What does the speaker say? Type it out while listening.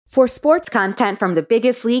For sports content from the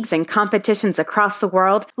biggest leagues and competitions across the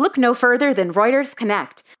world, look no further than Reuters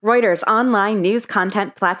Connect, Reuters' online news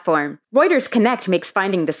content platform. Reuters Connect makes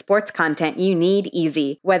finding the sports content you need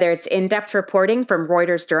easy, whether it's in-depth reporting from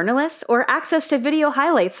Reuters journalists or access to video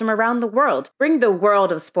highlights from around the world. Bring the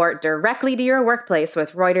world of sport directly to your workplace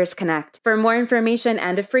with Reuters Connect. For more information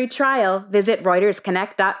and a free trial, visit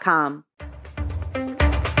ReutersConnect.com.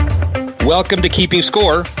 Welcome to Keeping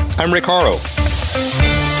Score. I'm Rick Horrow.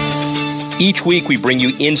 Each week we bring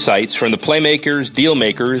you insights from the playmakers, deal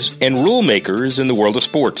makers, and rule makers in the world of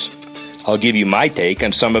sports. I'll give you my take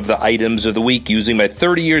on some of the items of the week using my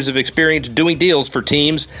 30 years of experience doing deals for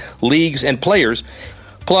teams, leagues, and players.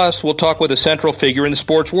 Plus, we'll talk with a central figure in the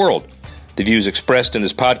sports world. The views expressed in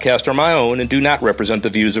this podcast are my own and do not represent the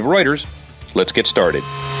views of Reuters. Let's get started.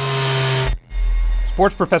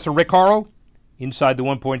 Sports professor Rick Horrow, inside the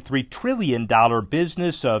 $1.3 trillion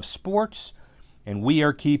business of sports. And we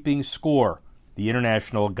are keeping score. The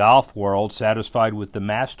international golf world satisfied with the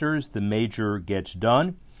Masters. The major gets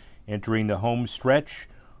done. Entering the home stretch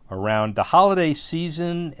around the holiday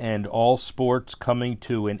season and all sports coming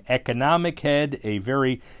to an economic head. A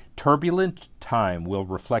very turbulent time. We'll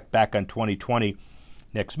reflect back on 2020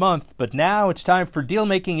 next month. But now it's time for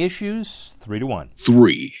deal-making issues 3-1.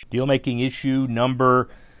 3. Deal-making issue number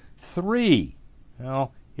 3.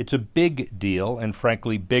 Well, it's a big deal, and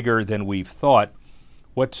frankly, bigger than we've thought.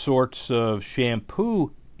 What sorts of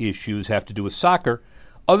shampoo issues have to do with soccer,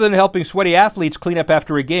 other than helping sweaty athletes clean up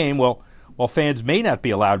after a game? Well, while fans may not be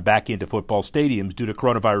allowed back into football stadiums due to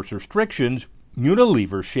coronavirus restrictions,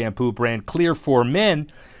 Unilever's shampoo brand Clear for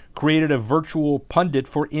Men created a virtual pundit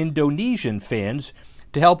for Indonesian fans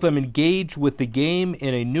to help them engage with the game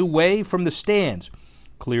in a new way from the stands.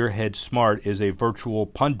 Clear Head Smart is a virtual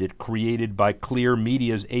pundit created by Clear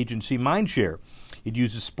Media's agency Mindshare. It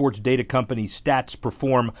uses sports data company Stats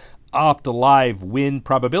Perform OptAlive win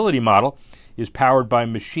probability model, is powered by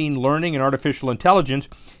machine learning and artificial intelligence,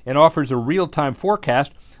 and offers a real-time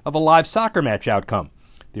forecast of a live soccer match outcome.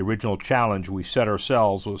 The original challenge we set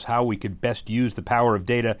ourselves was how we could best use the power of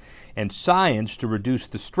data and science to reduce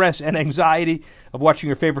the stress and anxiety of watching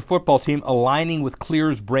your favorite football team, aligning with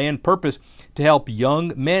Clear's brand purpose to help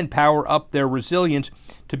young men power up their resilience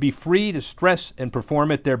to be free to stress and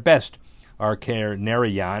perform at their best. R.K.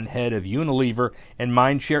 Narayan, head of Unilever and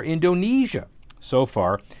Mindshare Indonesia. So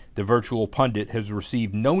far, the virtual pundit has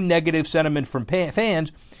received no negative sentiment from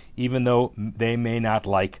fans, even though they may not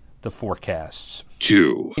like the forecasts.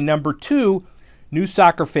 2. Number 2, new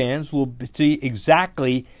soccer fans will see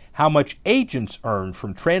exactly how much agents earn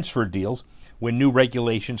from transfer deals when new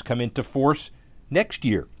regulations come into force next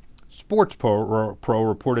year. Sports Pro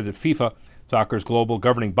reported that FIFA, soccer's global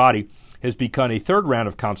governing body, has begun a third round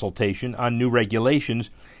of consultation on new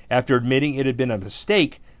regulations after admitting it had been a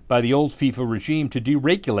mistake by the old FIFA regime to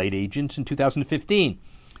deregulate agents in 2015.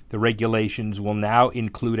 The regulations will now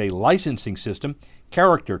include a licensing system,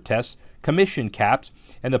 character tests, commission caps,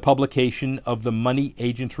 and the publication of the money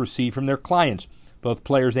agents receive from their clients, both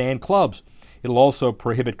players and clubs. It'll also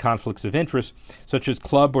prohibit conflicts of interest, such as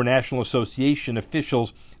club or national association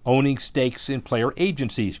officials owning stakes in player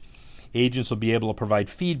agencies. Agents will be able to provide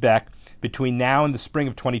feedback between now and the spring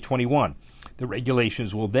of 2021. The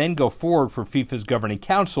regulations will then go forward for FIFA's governing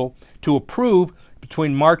council to approve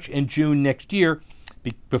between March and June next year,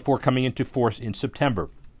 before coming into force in September.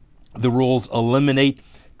 The rules eliminate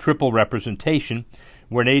triple representation,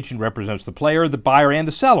 where an agent represents the player, the buyer, and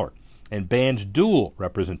the seller, and bans dual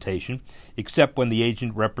representation, except when the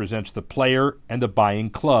agent represents the player and the buying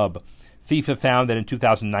club. FIFA found that in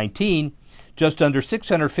 2019, just under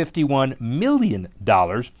 $651 million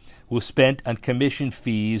was spent on commission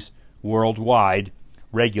fees worldwide,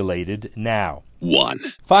 regulated now.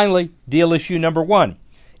 1. Finally, deal issue number 1.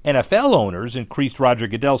 NFL owners increased Roger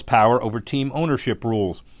Goodell's power over team ownership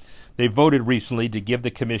rules. They voted recently to give the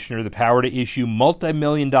commissioner the power to issue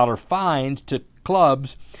multi-million-dollar fines to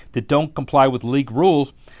clubs that don't comply with league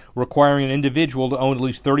rules, requiring an individual to own at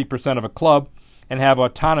least 30% of a club and have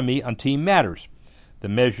autonomy on team matters. The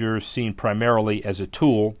measure is seen primarily as a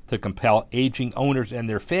tool to compel aging owners and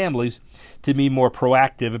their families to be more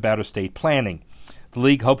proactive about estate planning. The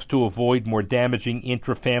league hopes to avoid more damaging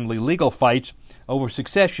intra-family legal fights over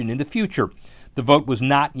succession in the future. The vote was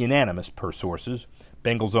not unanimous, per sources.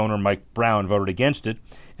 Bengals owner Mike Brown voted against it,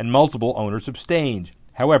 and multiple owners abstained.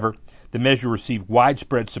 However, the measure received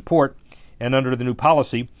widespread support, and under the new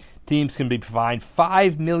policy, teams can be fined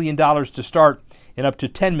 $5 million to start and up to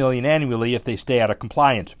 $10 million annually if they stay out of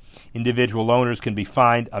compliance. Individual owners can be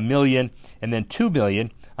fined $1 million and then $2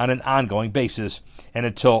 million on an ongoing basis, and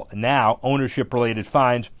until now, ownership-related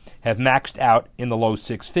fines have maxed out in the low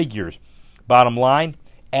six figures. Bottom line,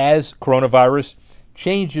 as coronavirus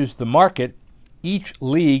changes the market, each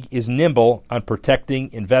league is nimble on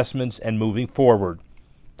protecting investments and moving forward.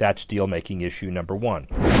 That's deal-making issue number one.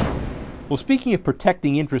 Well, speaking of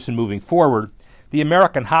protecting interest and moving forward, the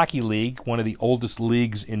American Hockey League, one of the oldest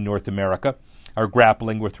leagues in North America, are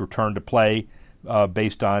grappling with return to play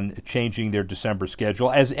based on changing their December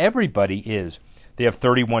schedule, as everybody is. They have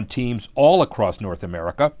 31 teams all across North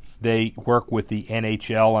America. They work with the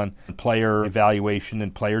NHL on player evaluation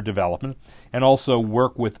and player development, and also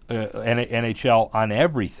work with NHL on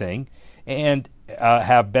everything, and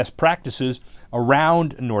have best practices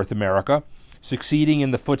around North America. Succeeding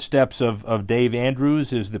in the footsteps of Dave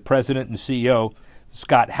Andrews is the president and CEO,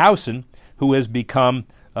 Scott Howson, who has become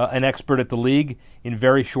an expert at the league in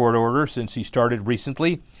very short order since he started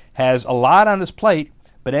recently, has a lot on his plate,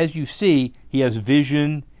 but as you see, he has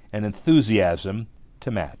vision and enthusiasm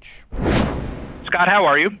to match. Scott, how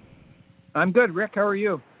are you? I'm good. Rick, how are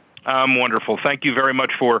you? I'm wonderful. Thank you very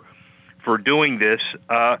much for doing this.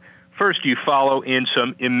 First, you follow in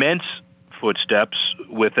some immense footsteps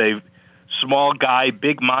with a small guy,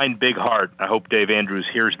 big mind, big heart. I hope Dave Andrews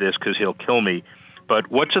hears this because he'll kill me. But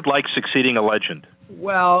what's it like succeeding a legend?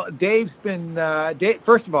 Well, Dave's been,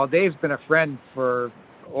 first of all, Dave's been a friend for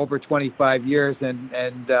over 25 years.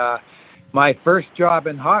 And my first job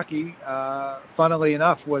in hockey, funnily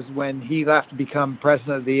enough, was when he left to become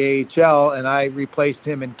president of the AHL, and I replaced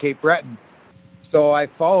him in Cape Breton. So I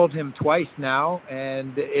followed him twice now,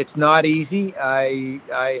 and it's not easy. I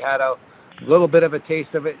had a little bit of a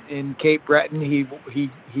taste of it in Cape Breton.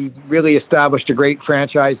 He really established a great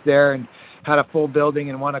franchise there and had a full building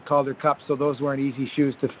and won a Calder Cup. So those weren't easy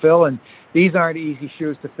shoes to fill, and these aren't easy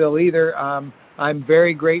shoes to fill either. I'm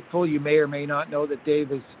very grateful. You may or may not know that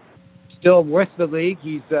Dave is still with the league.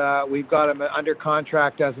 We've got him under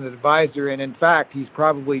contract as an advisor, and in fact, he's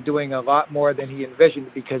probably doing a lot more than he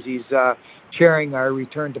envisioned because he's chairing our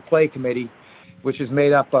Return to Play committee, which is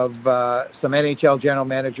made up of some NHL general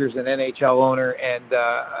managers, an NHL owner, and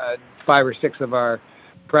 5 or 6 of our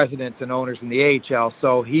presidents and owners in the AHL.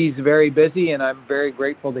 So he's very busy, and I'm very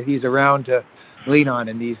grateful that he's around to lean on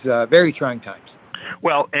in these very trying times.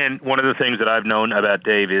 Well, and one of the things that I've known about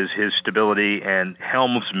Dave is his stability and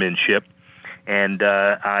helmsmanship. And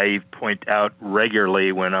I point out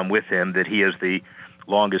regularly when I'm with him that he is has been the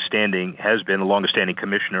longest standing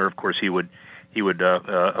commissioner. Of course, he would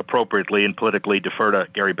appropriately and politically defer to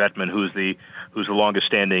Gary Bettman, who's the longest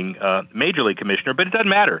standing major league commissioner. But it doesn't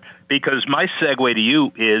matter, because my segue to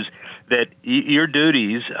you is that your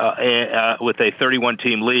duties with a 31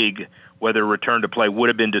 team league, whether return to play would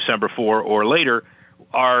have been December 4 or later,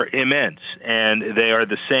 are immense, and they are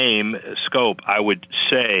the same scope, I would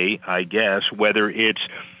say, I guess, whether it's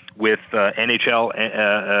with NHL,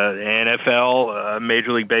 NFL,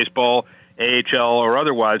 Major League Baseball, AHL, or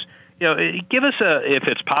otherwise. You know, give us if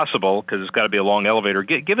it's possible, because it's got to be a long elevator,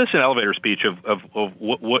 give us an elevator speech of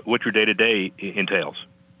what your day-to-day entails.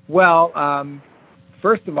 Well,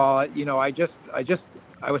 first of all, you know, I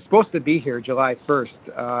was supposed to be here July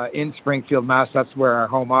 1st in Springfield, Mass. That's where our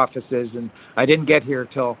home office is. And I didn't get here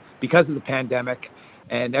because of the pandemic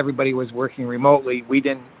and everybody was working remotely. We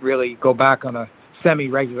didn't really go back on a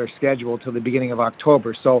semi-regular schedule till the beginning of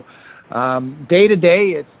October. So day to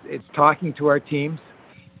day, it's talking to our teams,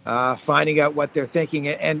 finding out what they're thinking.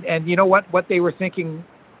 And you know what they were thinking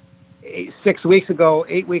 8 weeks ago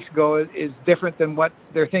is different than what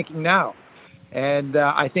they're thinking now. And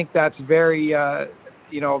I think that's very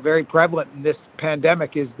prevalent in this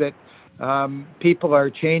pandemic, is that people are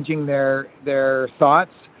changing their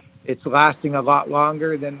thoughts. It's lasting a lot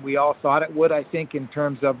longer than we all thought it would, I think, in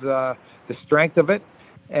terms of the strength of it.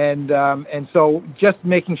 And so just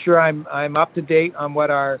making sure I'm up to date on what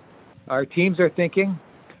our teams are thinking.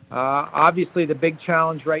 Obviously, the big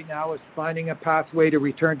challenge right now is finding a pathway to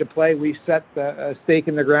return to play. We set a stake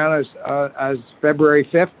in the ground as February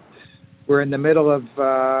 5th. We're in the middle of,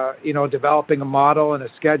 developing a model and a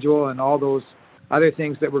schedule and all those other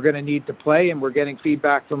things that we're going to need to play. And we're getting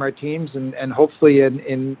feedback from our teams. And hopefully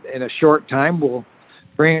in a short time, we'll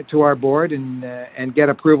bring it to our board and get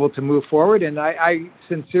approval to move forward. And I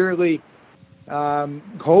sincerely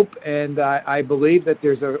hope and I believe that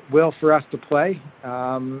there's a will for us to play.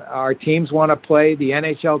 Our teams want to play. The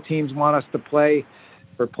NHL teams want us to play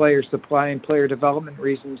for player supply and player development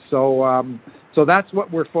reasons. So that's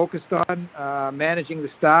what we're focused on. Managing the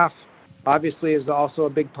staff, obviously, is also a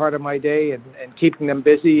big part of my day, and keeping them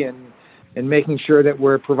busy and making sure that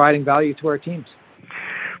we're providing value to our teams.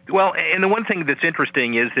 Well, and the one thing that's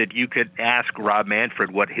interesting is that you could ask Rob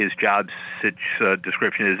Manfred what his job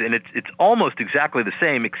description is, and it's almost exactly the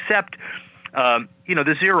same, except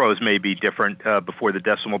the zeros may be different before the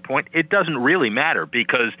decimal point. It doesn't really matter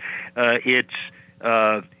because it's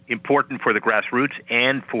important for the grassroots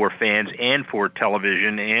and for fans and for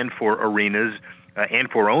television and for arenas and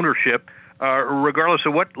for ownership, regardless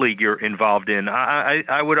of what league you're involved in.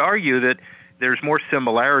 I would argue that there's more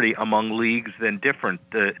similarity among leagues than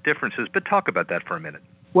differences, but talk about that for a minute.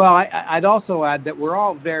 Well, I'd also add that we're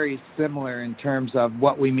all very similar in terms of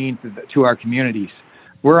what we mean to our communities.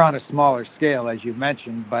 We're on a smaller scale, as you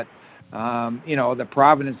mentioned, but the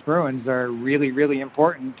Providence Bruins are really, really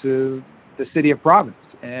important to the city of Providence,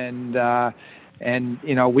 and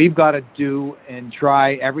we've got to do and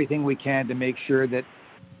try everything we can to make sure that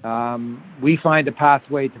we find a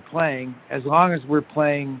pathway to playing, as long as we're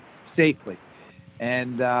playing safely.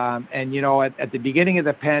 And at the beginning of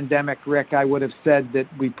the pandemic, Rick, I would have said that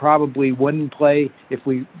we probably wouldn't play if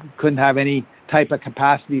we couldn't have any type of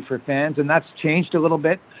capacity for fans, and that's changed a little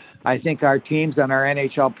bit. I think our teams and our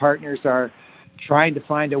NHL partners are trying to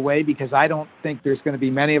find a way, because I don't think there's going to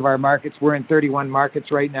be many of our markets. We're in 31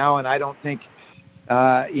 markets right now, and I don't think,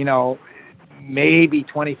 maybe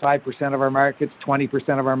 25% of our markets,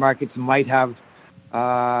 20% of our markets might have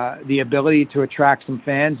the ability to attract some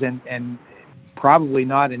fans, and probably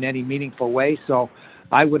not in any meaningful way. So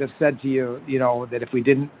I would have said to you, that if we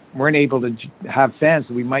weren't able to have fans,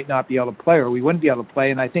 we might not be able to play, or we wouldn't be able to play.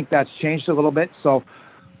 And I think that's changed a little bit. So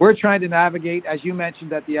we're trying to navigate, as you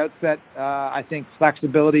mentioned at the outset. I think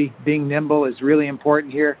flexibility, being nimble, is really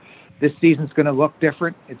important here. This season's going to look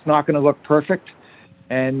different. It's not going to look perfect.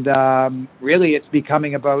 And really, it's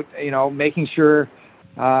becoming about, making sure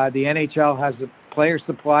the NHL has a player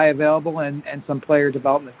supply available and some player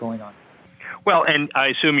development going on. Well, and I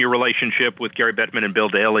assume your relationship with Gary Bettman and Bill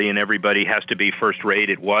Daly and everybody has to be first rate.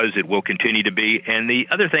 It will continue to be. And the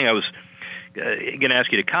other thing I was going to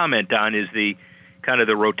ask you to comment on is the kind of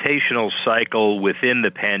the rotational cycle within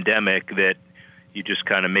the pandemic that you just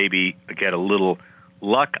kind of maybe get a little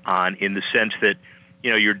luck on, in the sense that,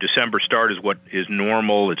 your December start is what is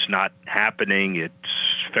normal. It's not happening. It's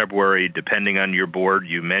February, depending on your board.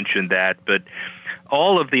 You mentioned that. But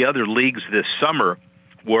all of the other leagues this summer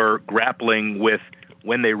were grappling with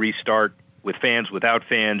when they restart, with fans, without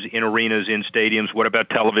fans, in arenas, in stadiums. What about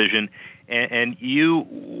television? And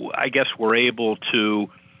you, I guess, were able to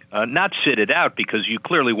not sit it out, because you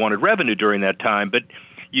clearly wanted revenue during that time, but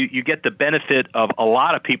you get the benefit of a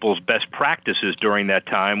lot of people's best practices during that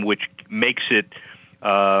time, which makes it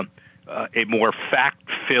a more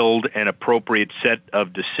fact-filled and appropriate set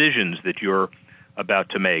of decisions that you're about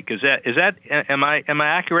to make. Is that am I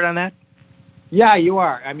accurate on that? Yeah, you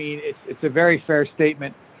are. I mean, it's a very fair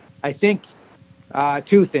statement. I think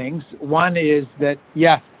two things. One is that,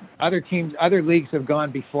 yes, other leagues have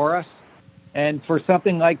gone before us. And for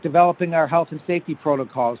something like developing our health and safety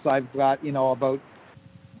protocols, I've got, about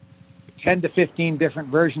 10 to 15 different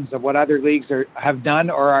versions of what other leagues have done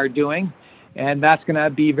or are doing. And that's going to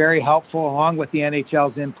be very helpful, along with the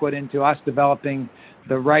NHL's input into us developing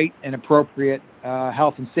the right and appropriate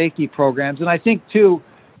health and safety programs. And I think, too,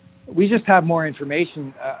 we just have more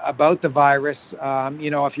information about the virus.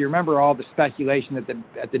 If you remember all the speculation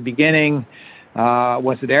at the beginning,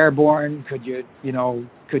 was it airborne? Could you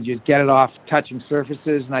get it off touching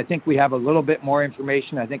surfaces? And I think we have a little bit more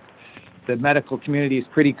information. I think the medical community is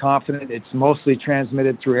pretty confident it's mostly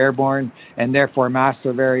transmitted through airborne, and therefore masks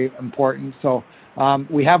are very important. So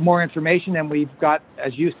we have more information, and we've got,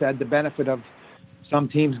 as you said, the benefit of some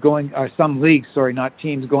leagues, not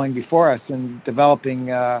teams, going before us and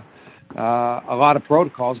developing a lot of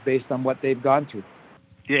protocols based on what they've gone through.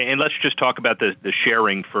 Yeah, and let's just talk about the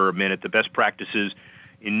sharing for a minute. The best practices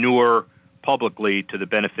inure publicly to the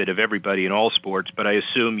benefit of everybody in all sports, but I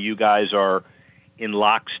assume you guys are in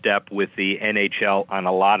lockstep with the NHL on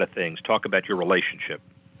a lot of things. Talk about your relationship.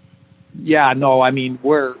 Yeah, no, I mean,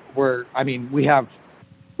 we have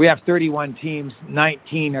 31 teams.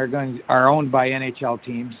 19 are owned by NHL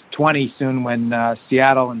teams. 20 soon when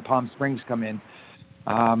Seattle and Palm Springs come in.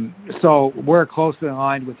 So we're closely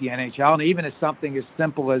aligned with the NHL, and even as something as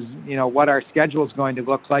simple as, what our schedule is going to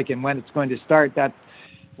look like and when it's going to start, that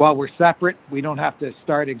while we're separate, we don't have to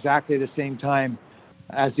start exactly the same time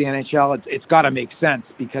as the NHL. It's got to make sense,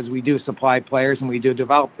 because we do supply players and we do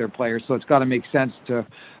develop their players. So it's got to make sense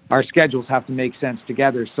our schedules have to make sense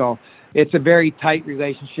together. So it's a very tight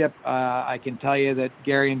relationship. I can tell you that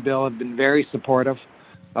Gary and Bill have been very supportive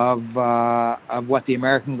of what the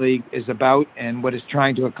American League is about and what it's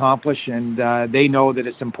trying to accomplish, and they know that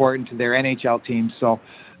it's important to their NHL teams. So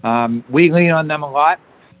we lean on them a lot.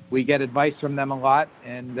 We get advice from them a lot,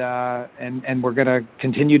 and we're going to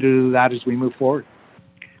continue to do that as we move forward.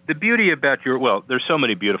 The beauty about there's so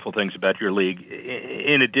many beautiful things about your league,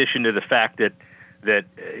 in addition to the fact that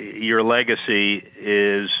your legacy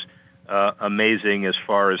is amazing as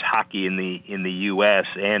far as hockey in the U.S.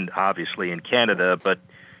 and obviously in Canada, but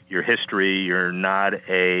your history, you're not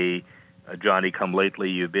a Johnny-come-lately.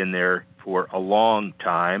 You've been there for a long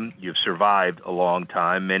time. You've survived a long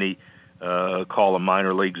time. Many call them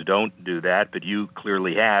minor leagues don't do that, but you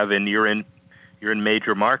clearly have, and you're in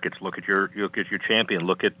major markets. Look at your champion.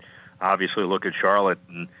 Look at Charlotte,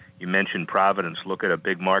 and you mentioned Providence. Look at a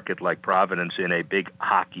big market like Providence in a big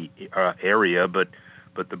hockey area, but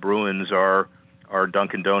the Bruins are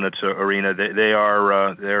Dunkin' Donuts arena.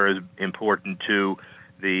 They're as important to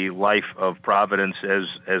the life of Providence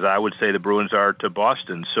as I would say the Bruins are to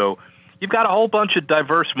Boston. So you've got a whole bunch of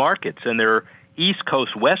diverse markets, and they're East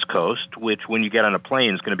Coast, West Coast, which when you get on a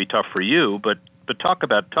plane is going to be tough for you. But talk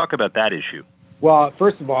about that issue. Well,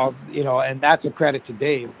 first of all, and that's a credit to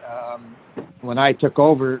Dave. When I took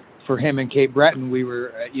over for him in Cape Breton, we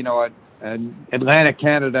were, an Atlantic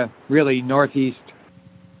Canada, really Northeast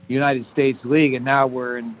United States league, and now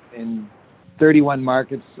we're in 31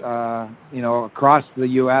 markets, across the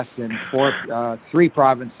U.S. and three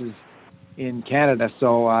provinces in Canada.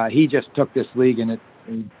 So he just took this league and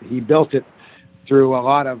he built it through a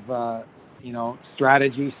lot of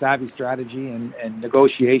savvy strategy and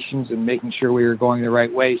negotiations and making sure we were going the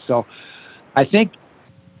right way. So I think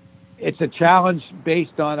it's a challenge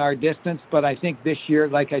based on our distance, but I think this year,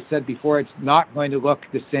 like I said before, it's not going to look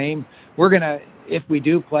the same. We're going to, if we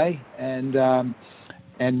do play, and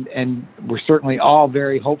we're certainly all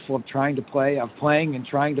very hopeful of playing and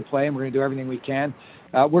trying to play, and we're going to do everything we can.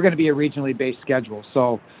 We're going to be a regionally based schedule.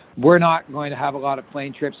 So we're not going to have a lot of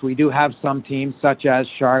plane trips. We do have some teams such as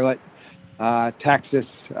Charlotte, Texas,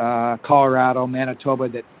 Colorado, Manitoba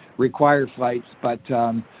that require flights. But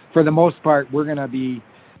for the most part, we're going to be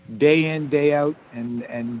day in, day out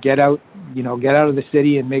and get out of the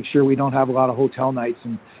city and make sure we don't have a lot of hotel nights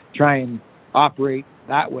and try and operate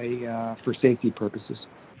that way for safety purposes.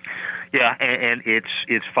 Yeah, and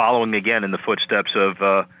it's following again in the footsteps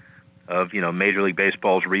of Major League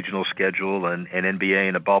Baseball's regional schedule and NBA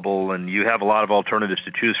in a bubble, and you have a lot of alternatives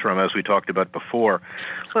to choose from, as we talked about before.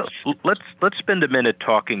 Let's spend a minute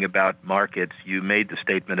talking about markets. You made the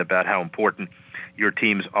statement about how important your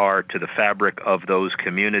teams are to the fabric of those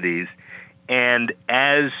communities, and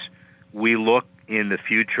as we look in the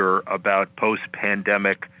future about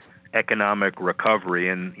post-pandemic economic recovery,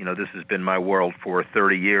 and this has been my world for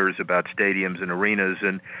 30 years about stadiums and arenas,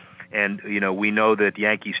 and we know that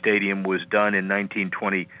Yankee Stadium was done in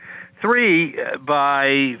 1923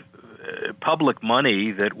 by public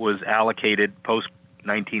money that was allocated post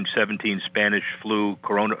 1917 Spanish flu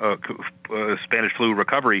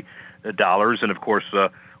recovery dollars, and of course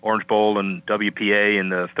Orange Bowl and WPA in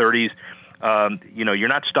the 30s. You're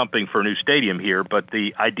not stumping for a new stadium here, but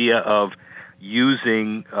the idea of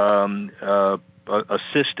using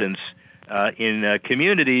assistance in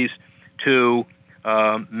communities to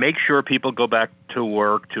make sure people go back to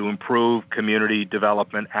work, to improve community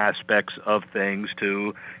development aspects of things,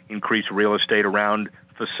 to increase real estate around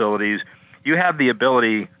facilities. You have the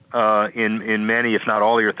ability in many, if not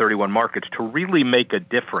all of your 31 markets to really make a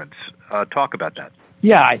difference. Talk about that.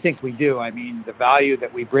 Yeah, I think we do. I mean, the value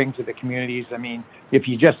that we bring to the communities, so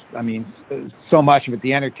much of it,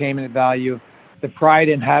 the entertainment value, the pride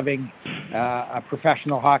in having a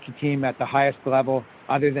professional hockey team at the highest level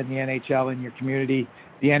other than the NHL in your community,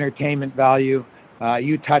 the entertainment value.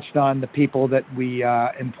 You touched on the people that we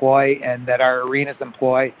employ and that our arenas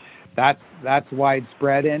employ. That's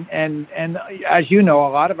widespread. And as you know, a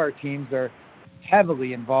lot of our teams are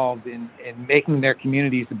heavily involved in making their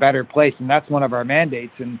communities a better place, and that's one of our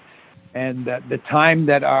mandates. And the time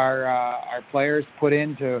that our players put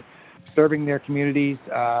into serving their communities,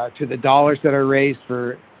 to the dollars that are raised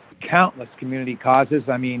for countless community causes.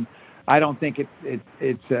 I mean, I don't think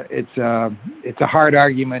it's a hard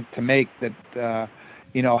argument to make that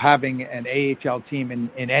having an AHL team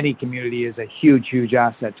in any community is a huge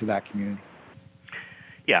asset to that community.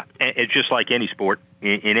 Yeah, it's just like any sport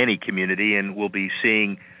in any community, and we'll be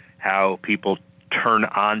seeing how people turn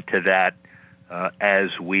on to that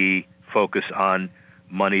as we focus on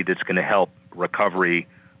money that's going to help recovery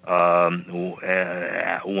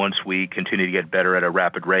once we continue to get better at a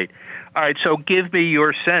rapid rate. All right, so give me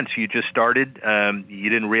your sense. You just started. You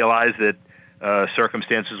didn't realize that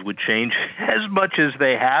circumstances would change as much as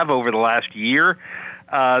they have over the last year.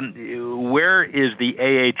 Where is the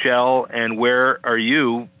AHL, and where are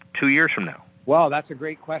you 2 years from now? Well, that's a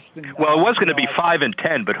great question. Well, it was going to be 5 and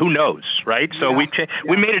 10, but who knows, right? So we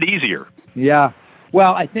made it easier. Yeah.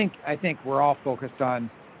 Well, I think we're all focused on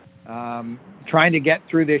trying to get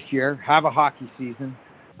through this year, have a hockey season.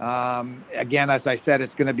 Again, as I said,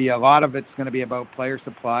 it's going to be a lot of it's going to be about player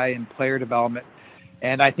supply and player development.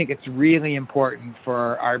 And I think it's really important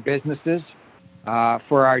for our businesses,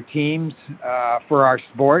 for our teams, for our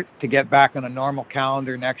sport to get back on a normal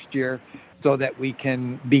calendar next year so that we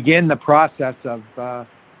can begin the process of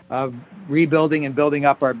rebuilding and building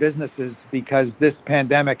up our businesses, because this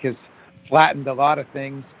pandemic has flattened a lot of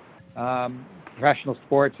things. Professional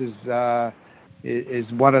sports is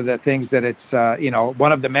one of the things that it's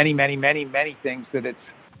one of the many things that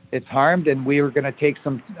it's harmed, and we were going to take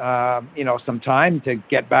some time to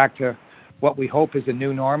get back to what we hope is a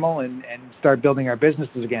new normal and start building our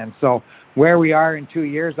businesses again. So where we are in 2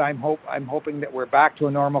 years, I'm hoping that we're back to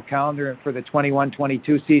a normal calendar for the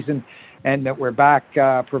 21-22 season, and that we're back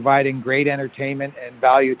providing great entertainment and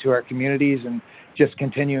value to our communities, and just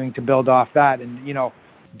continuing to build off that. And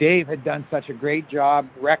Dave had done such a great job,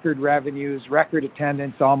 record revenues, record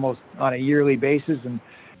attendance almost on a yearly basis, and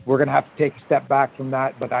we're going to have to take a step back from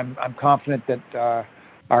that. But I'm confident that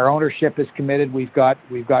our ownership is committed. We've got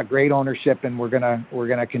great ownership, and we're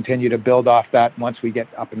gonna continue to build off that once we get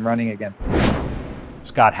up and running again.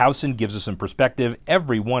 Scott Howson gives us some perspective.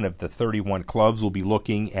 Every one of the 31 clubs will be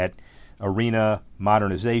looking at arena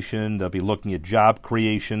modernization. They'll be looking at job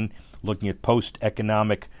creation, looking at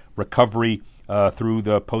post-economic recovery through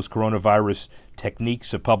the post-coronavirus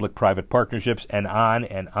techniques of public-private partnerships, and on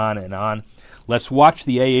and on and on. Let's watch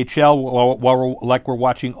the AHL like we're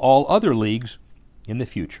watching all other leagues in the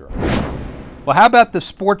future. Well, how about the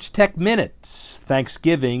Sports Tech Minute?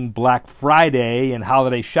 Thanksgiving, Black Friday, and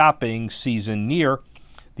holiday shopping season near.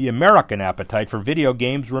 The American appetite for video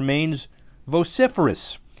games remains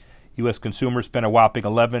vociferous. U.S. consumers spent a whopping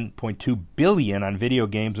 $11.2 billion on video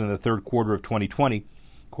games in the third quarter of 2020,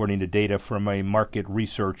 according to data from a market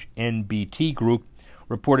research NBT group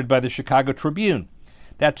reported by the Chicago Tribune.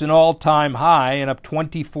 That's an all-time high and up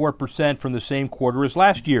 24% from the same quarter as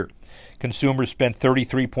last year. Consumers spent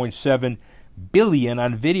 $33.7 billion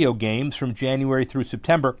on video games from January through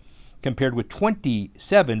September, compared with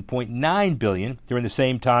 $27.9 billion during the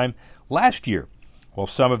same time last year. While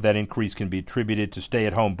some of that increase can be attributed to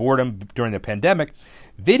stay-at-home boredom during the pandemic,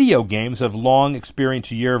 video games have long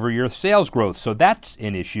experienced year-over-year sales growth, so that's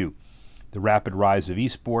an issue. The rapid rise of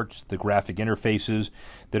esports, the graphic interfaces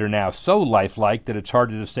that are now so lifelike that it's hard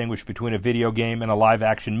to distinguish between a video game and a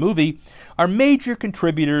live-action movie, are major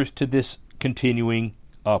contributors to this continuing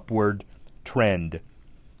upward trend.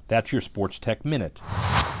 That's your Sports Tech Minute.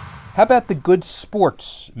 How about the Good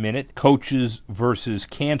Sports Minute? Coaches versus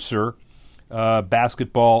cancer,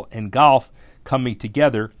 basketball and golf coming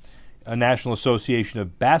together. A National Association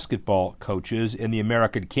of Basketball Coaches and the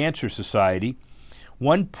American Cancer Society.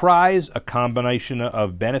 One prize, a combination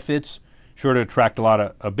of benefits, sure to attract a lot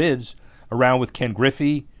of bids, around with Ken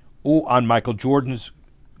Griffey on Michael Jordan's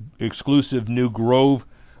exclusive new Grove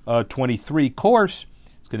 23 course.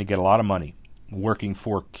 It's going to get a lot of money working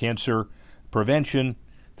for cancer prevention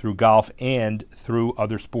through golf and through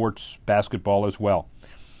other sports, basketball as well.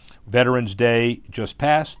 Veterans Day just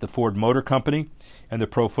passed. The Ford Motor Company and the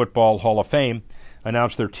Pro Football Hall of Fame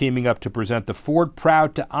announced they're teaming up to present the Ford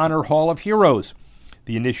Proud to Honor Hall of Heroes.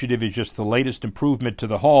 The initiative is just the latest improvement to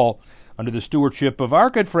the Hall under the stewardship of our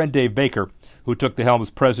good friend Dave Baker, who took the helm as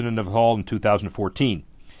president of the Hall in 2014.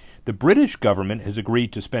 The British government has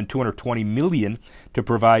agreed to spend $220 million to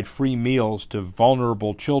provide free meals to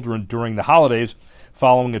vulnerable children during the holidays,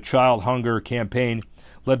 following a child hunger campaign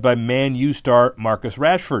led by Man U star Marcus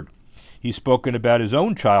Rashford. He's spoken about his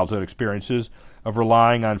own childhood experiences of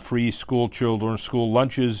relying on free school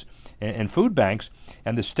lunches, and food banks,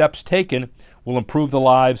 and the steps taken will improve the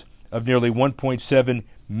lives of nearly 1.7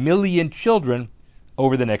 million children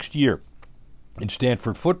over the next year. And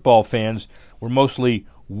Stanford football fans were mostly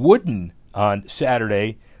wooden on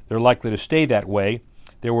Saturday. They're likely to stay that way.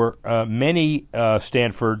 There were many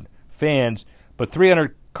Stanford fans, but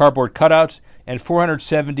 300 cardboard cutouts and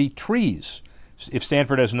 470 trees. If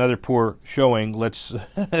Stanford has another poor showing, let's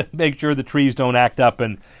make sure the trees don't act up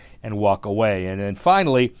and walk away. And then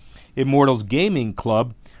finally, Immortals Gaming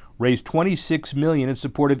Club raised $26 million in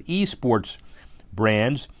support of esports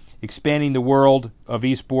brands. Expanding the world of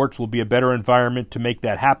esports will be a better environment to make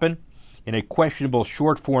that happen. In a questionable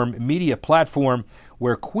short-form media platform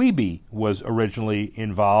where Quibi was originally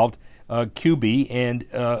involved, QB, and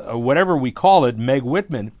whatever we call it, Meg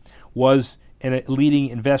Whitman, was a leading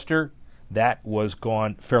investor. That was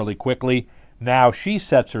gone fairly quickly. Now she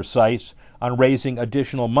sets her sights on raising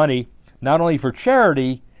additional money not only for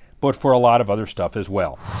charity, but for a lot of other stuff as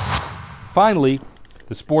well. Finally,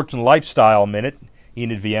 the Sports and Lifestyle Minute.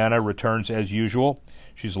 Enid Viana returns as usual.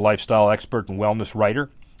 She's a lifestyle expert and wellness writer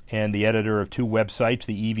and the editor of two websites,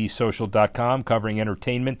 the evsocial.com, covering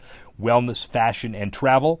entertainment, wellness, fashion, and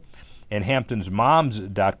travel, and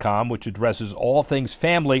hamptonsmoms.com, which addresses all things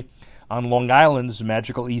family on Long Island's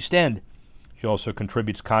magical East End. She also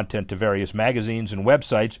contributes content to various magazines and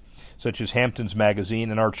websites, such as Hamptons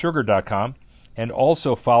Magazine and ArtSugar.com, and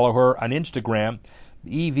also follow her on Instagram,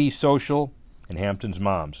 EV Social and Hamptons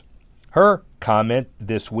Moms. Her comment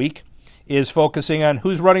this week is focusing on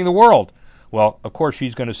who's running the world. Well, of course,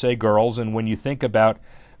 she's going to say girls, and when you think about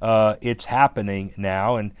It's Happening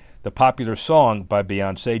Now, and the popular song by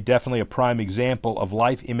Beyonce, definitely a prime example of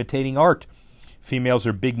life imitating art. Females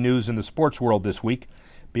are big news in the sports world this week.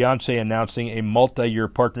 Beyonce announcing a multi-year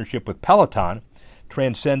partnership with Peloton,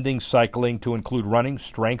 transcending cycling to include running,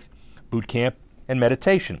 strength, boot camp, and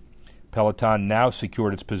meditation. Peloton now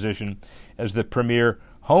secured its position as the premier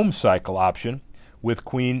home cycle option, with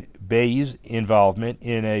Queen Bey's involvement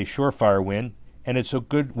in a surefire win, and it's a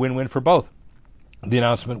good win-win for both. The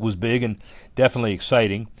announcement was big and definitely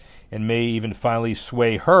exciting, and may even finally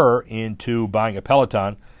sway her into buying a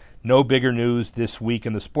Peloton. No bigger news this week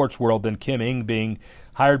in the sports world than Kim Ng being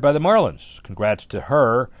hired by the Marlins. Congrats to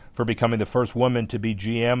her for becoming the first woman to be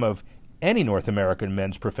GM of any North American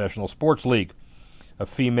men's professional sports league. A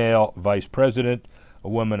female vice president, a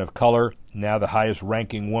woman of color, now the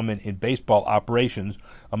highest-ranking woman in baseball operations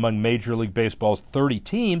among Major League Baseball's 30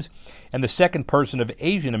 teams, and the second person of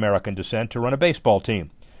Asian American descent to run a baseball team.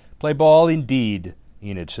 Play ball indeed,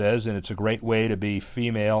 Enid says, and it's a great way to be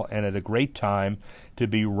female and at a great time to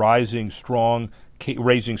be raising strong,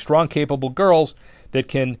 capable girls that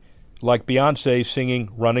can, like Beyonce, singing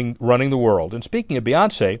Running the World. And speaking of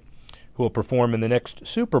Beyonce, who will perform in the next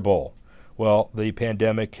Super Bowl, well, the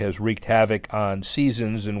pandemic has wreaked havoc on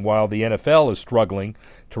seasons, and while the NFL is struggling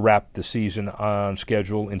to wrap the season on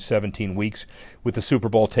schedule in 17 weeks, with the Super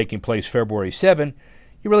Bowl taking place February 7,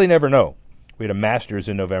 you really never know. We had a Masters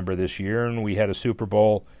in November this year, and we had a Super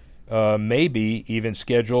Bowl maybe even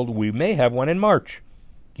scheduled. We may have one in March.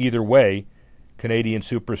 Either way, Canadian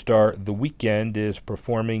superstar The Weeknd is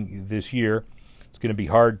performing this year. It's going to be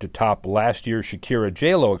hard to top last year's Shakira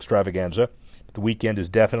J-Lo extravaganza. The Weeknd is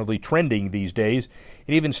definitely trending these days.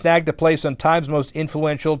 It even snagged a place on Time's Most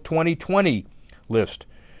Influential 2020 list.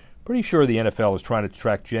 Pretty sure the NFL is trying to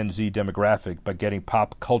attract Gen Z demographic by getting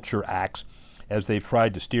pop culture acts, as they've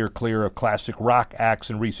tried to steer clear of classic rock acts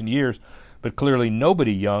in recent years. But clearly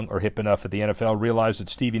nobody young or hip enough at the NFL realized that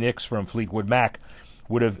Stevie Nicks from Fleetwood Mac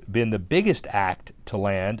would have been the biggest act to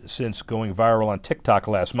land since going viral on TikTok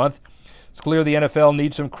last month. It's clear the NFL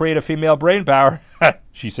needs some creative female brain power,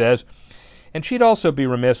 she says. And she'd also be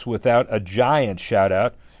remiss without a giant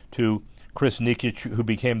shout-out to Chris Nikic, who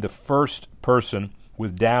became the first person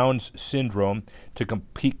with Down's syndrome to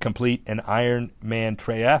complete an Ironman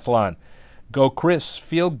triathlon. Go Chris,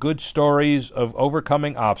 feel-good stories of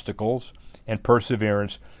overcoming obstacles and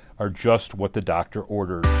perseverance are just what the doctor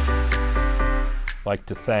ordered. I'd like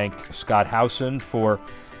to thank Scott Howson for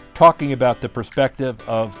talking about the perspective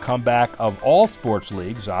of comeback of all sports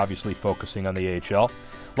leagues, obviously focusing on the AHL.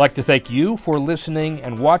 I'd like to thank you for listening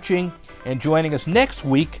and watching and joining us next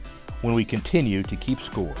week when we continue to keep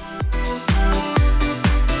score.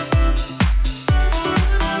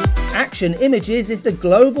 Action Images is the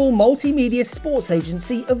global multimedia sports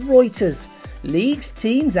agency of Reuters. Leagues,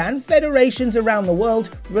 teams and federations around the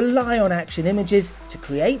world rely on Action Images to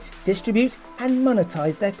create, distribute and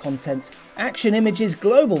monetize their content. Action Images'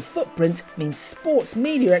 global footprint means sports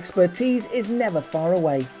media expertise is never far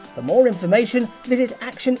away. For more information, visit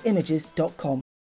actionimages.com.